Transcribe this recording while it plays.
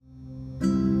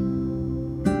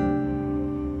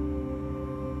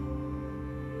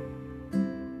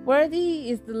Worthy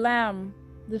is the Lamb,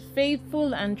 the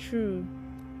faithful and true,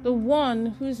 the one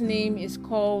whose name is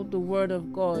called the Word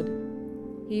of God.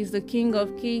 He is the King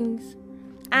of kings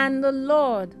and the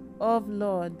Lord of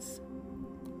lords.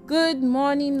 Good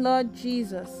morning, Lord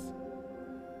Jesus.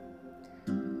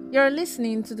 You're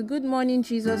listening to the Good Morning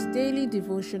Jesus Daily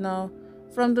Devotional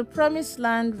from the Promised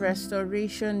Land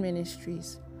Restoration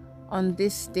Ministries on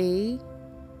this day,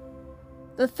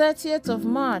 the 30th of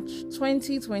March,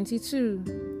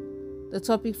 2022. The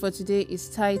topic for today is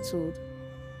titled,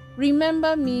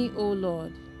 Remember Me, O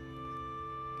Lord.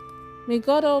 May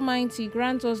God Almighty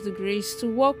grant us the grace to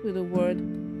walk with the Word.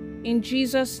 In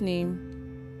Jesus' name,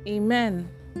 Amen.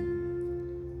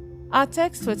 Our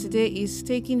text for today is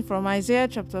taken from Isaiah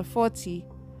chapter 40,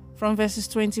 from verses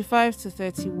 25 to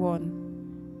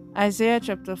 31. Isaiah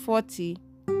chapter 40,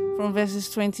 from verses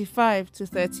 25 to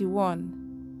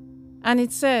 31. And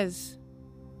it says,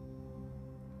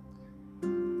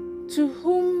 To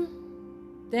whom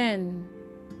then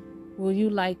will you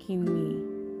liken me?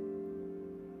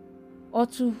 Or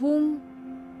to whom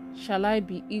shall I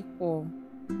be equal?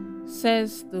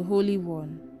 Says the Holy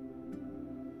One.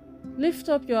 Lift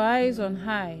up your eyes on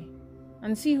high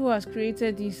and see who has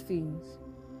created these things,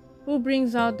 who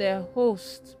brings out their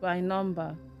hosts by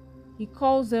number. He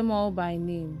calls them all by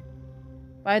name,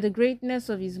 by the greatness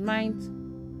of his might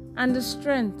and the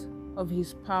strength of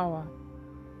his power.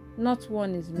 Not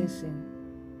one is missing.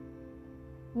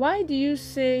 Why do you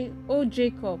say, O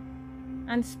Jacob,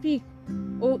 and speak,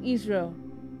 O Israel?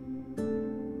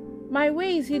 My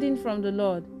way is hidden from the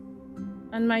Lord,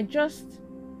 and my just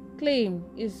claim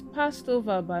is passed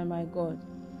over by my God.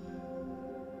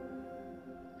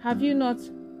 Have you not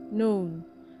known?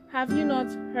 Have you not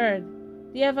heard?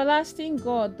 The everlasting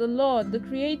God, the Lord, the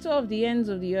creator of the ends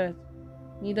of the earth,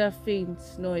 neither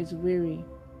faints nor is weary.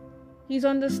 His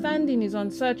understanding is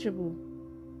unsearchable.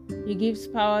 He gives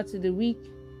power to the weak,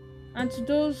 and to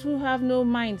those who have no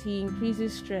might he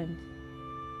increases strength.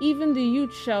 Even the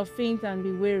youth shall faint and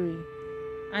be weary,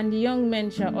 and the young men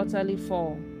shall utterly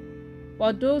fall.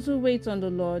 But those who wait on the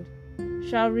Lord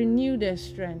shall renew their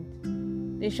strength.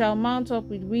 They shall mount up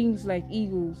with wings like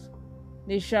eagles.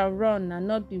 They shall run and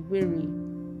not be weary.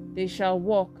 They shall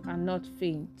walk and not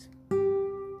faint.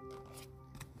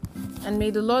 And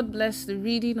may the Lord bless the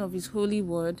reading of his holy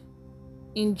word.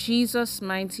 In Jesus'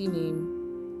 mighty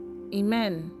name,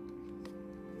 Amen.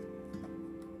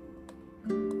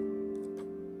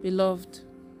 Beloved,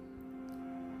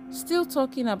 still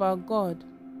talking about God,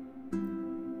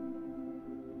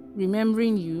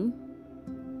 remembering you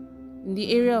in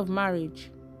the area of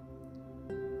marriage.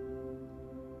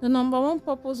 The number one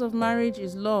purpose of marriage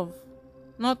is love,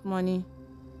 not money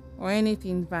or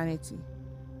anything vanity.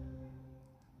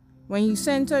 When you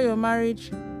center your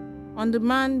marriage on the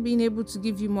man being able to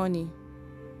give you money,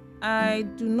 I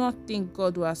do not think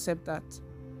God will accept that,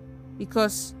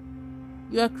 because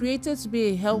you are created to be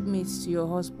a helpmate to your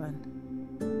husband.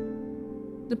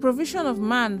 The provision of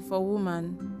man for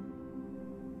woman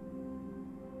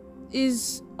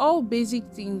is all basic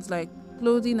things like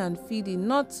clothing and feeding,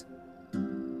 not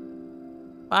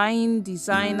buying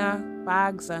designer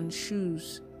bags and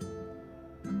shoes.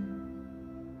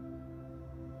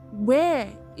 Where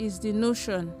is the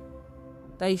notion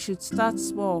that you should start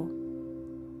small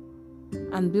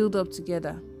and build up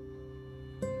together?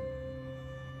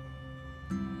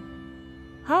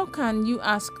 How can you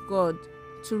ask God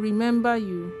to remember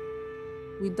you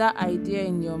with that idea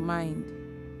in your mind?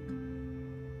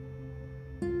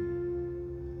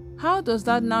 How does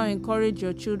that now encourage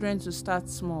your children to start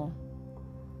small?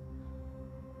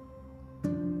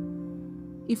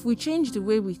 If we change the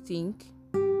way we think,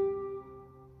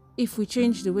 if we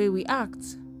change the way we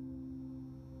act,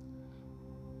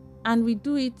 and we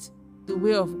do it the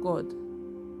way of God,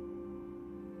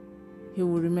 he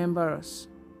will remember us.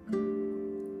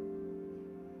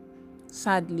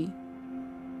 Sadly,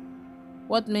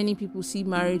 what many people see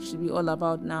marriage to be all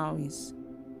about now is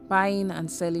buying and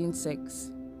selling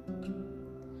sex.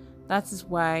 That is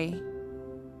why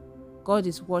God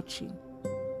is watching.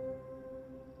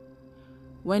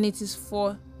 When it is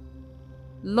for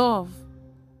love,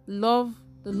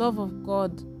 the love of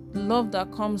God, the love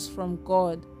that comes from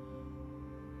God,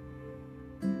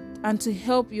 and to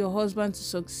help your husband to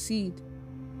succeed,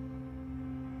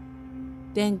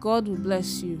 then God will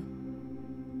bless you.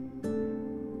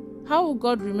 How will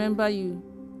God remember you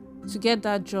to get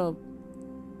that job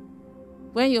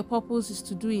when your purpose is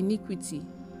to do iniquity?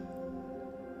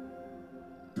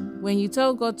 When you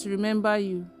tell God to remember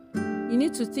you, you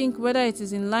need to think whether it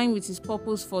is in line with his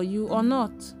purpose for you or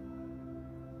not.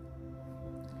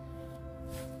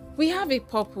 We have a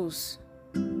purpose.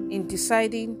 in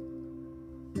deciding.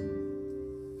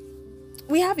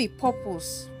 We have a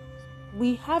purpose.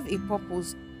 We have a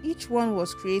purpose. Each one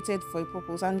was created for a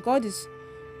purpose, and God is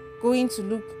going to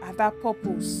look at that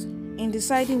purpose in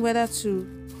deciding whether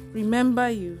to remember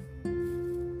you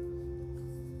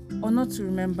or not to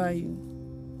remember you.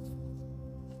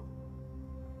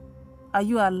 Are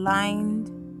you aligned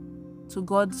to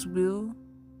God's will,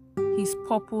 His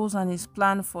purpose, and His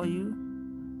plan for you?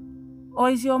 Or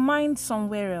is your mind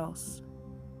somewhere else?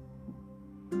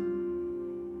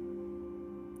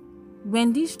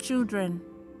 When these children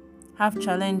have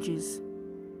challenges,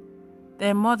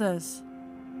 their mothers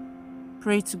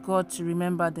pray to God to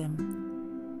remember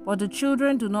them, but the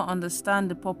children do not understand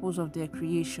the purpose of their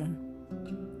creation.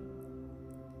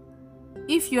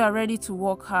 If you are ready to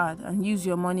work hard and use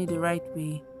your money the right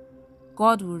way,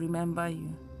 God will remember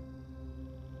you.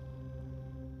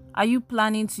 Are you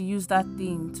planning to use that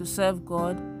thing to serve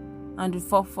God and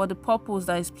for the purpose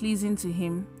that is pleasing to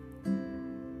Him?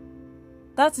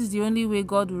 That is the only way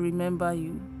God will remember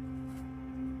you.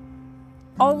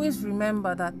 Always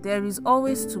remember that there is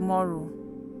always tomorrow.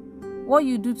 What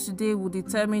you do today will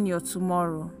determine your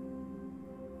tomorrow.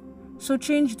 So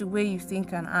change the way you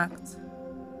think and act.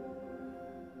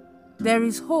 There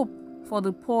is hope for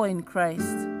the poor in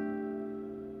Christ.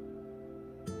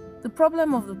 The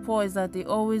problem of the poor is that they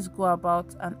always go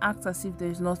about and act as if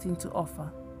there is nothing to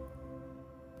offer.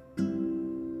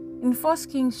 In 1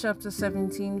 Kings chapter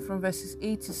 17, from verses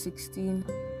 8 to 16,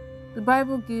 the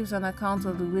Bible gives an account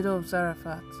of the widow of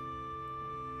Zarephath.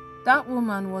 That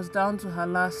woman was down to her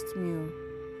last meal,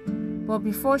 but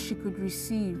before she could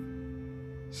receive,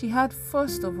 she had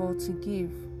first of all to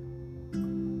give.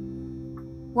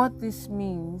 What this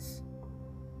means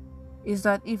is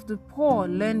that if the poor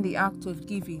learn the act of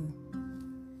giving,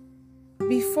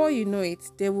 before you know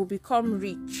it, they will become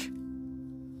rich.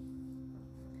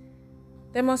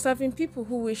 There must have been people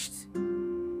who wished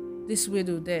this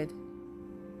widow dead,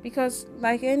 because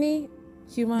like any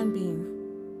human being,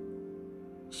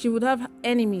 she would have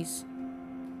enemies.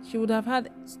 She would have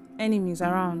had enemies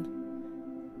around.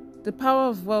 The power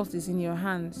of wealth is in your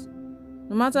hands.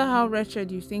 No matter how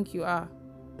wretched you think you are,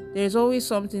 there is always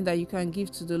something that you can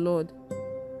give to the Lord.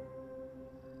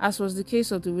 As was the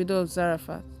case of the widow of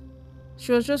Zarephath.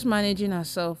 She was just managing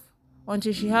herself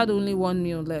until she had only one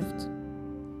meal left.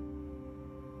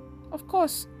 Of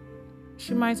course,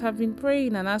 she might have been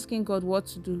praying and asking God what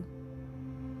to do.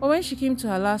 But when she came to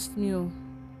her last meal,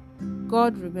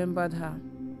 God remembered her.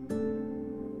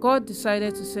 God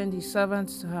decided to send His servant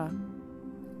to her.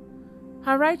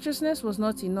 Her righteousness was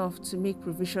not enough to make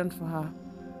provision for her,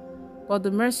 but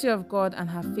the mercy of God and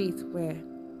her faith were.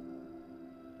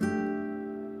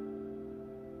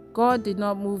 God did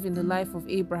not move in the life of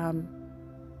Abraham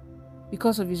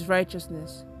because of his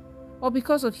righteousness, or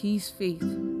because of his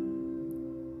faith.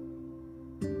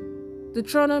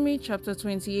 Deuteronomy chapter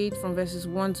 28 from verses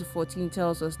 1 to 14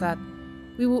 tells us that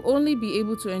we will only be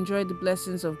able to enjoy the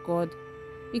blessings of God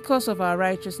because of our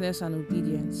righteousness and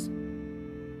obedience.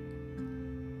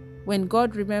 When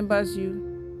God remembers you,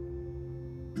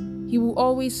 He will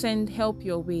always send help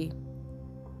your way.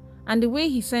 And the way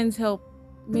He sends help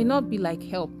may not be like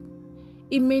help.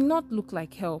 It may not look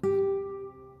like help.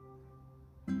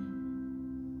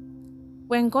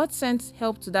 When God sent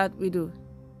help to that widow,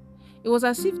 it was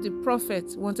as if the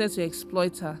prophet wanted to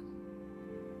exploit her.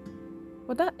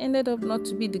 But that ended up not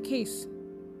to be the case.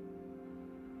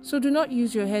 So do not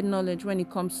use your head knowledge when it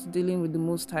comes to dealing with the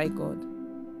Most High God.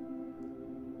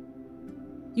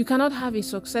 You cannot have a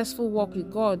successful walk with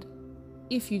God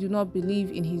if you do not believe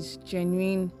in His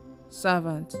genuine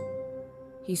servant,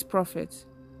 His prophet.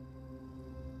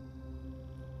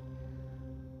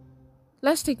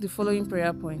 Let's take the following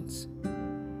prayer points.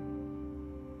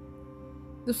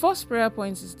 The first prayer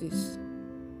point is this: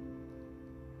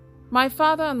 My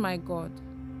Father and my God,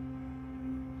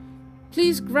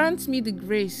 please grant me the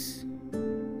grace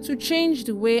to change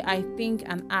the way I think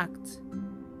and act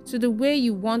to the way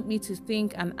you want me to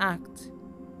think and act,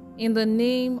 in the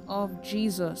name of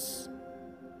Jesus.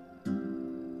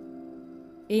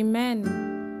 Amen.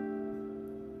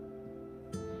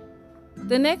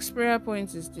 The next prayer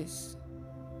point is this: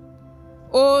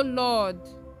 Oh Lord,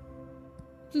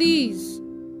 please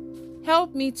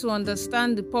help me to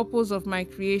understand the purpose of my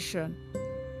creation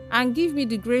and give me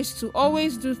the grace to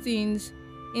always do things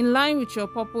in line with your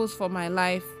purpose for my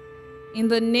life, in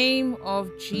the name of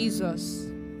Jesus.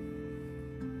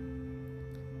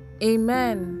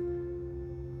 Amen.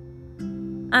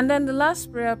 And then the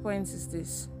last prayer point is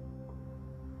this: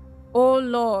 Oh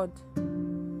Lord,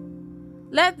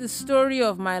 let the story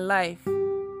of my life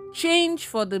change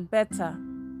for the better,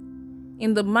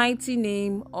 in the mighty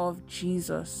name of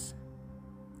Jesus.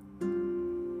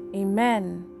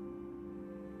 Amen.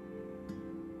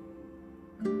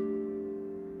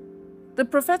 The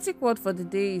prophetic word for the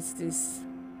day is this: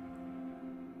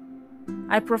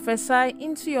 I prophesy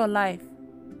into your life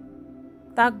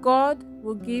that God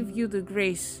will give you the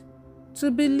grace to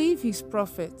believe His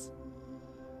prophet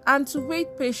and to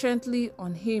wait patiently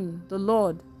on Him, the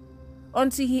Lord,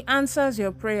 until He answers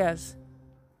your prayers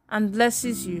and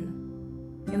blesses you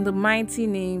in the mighty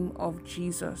name of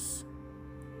Jesus.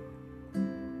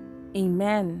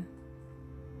 Amen.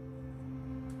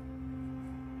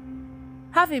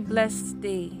 Have a blessed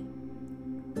day.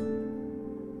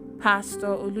 Pastor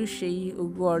Oluseyi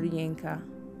Oguoriyenka.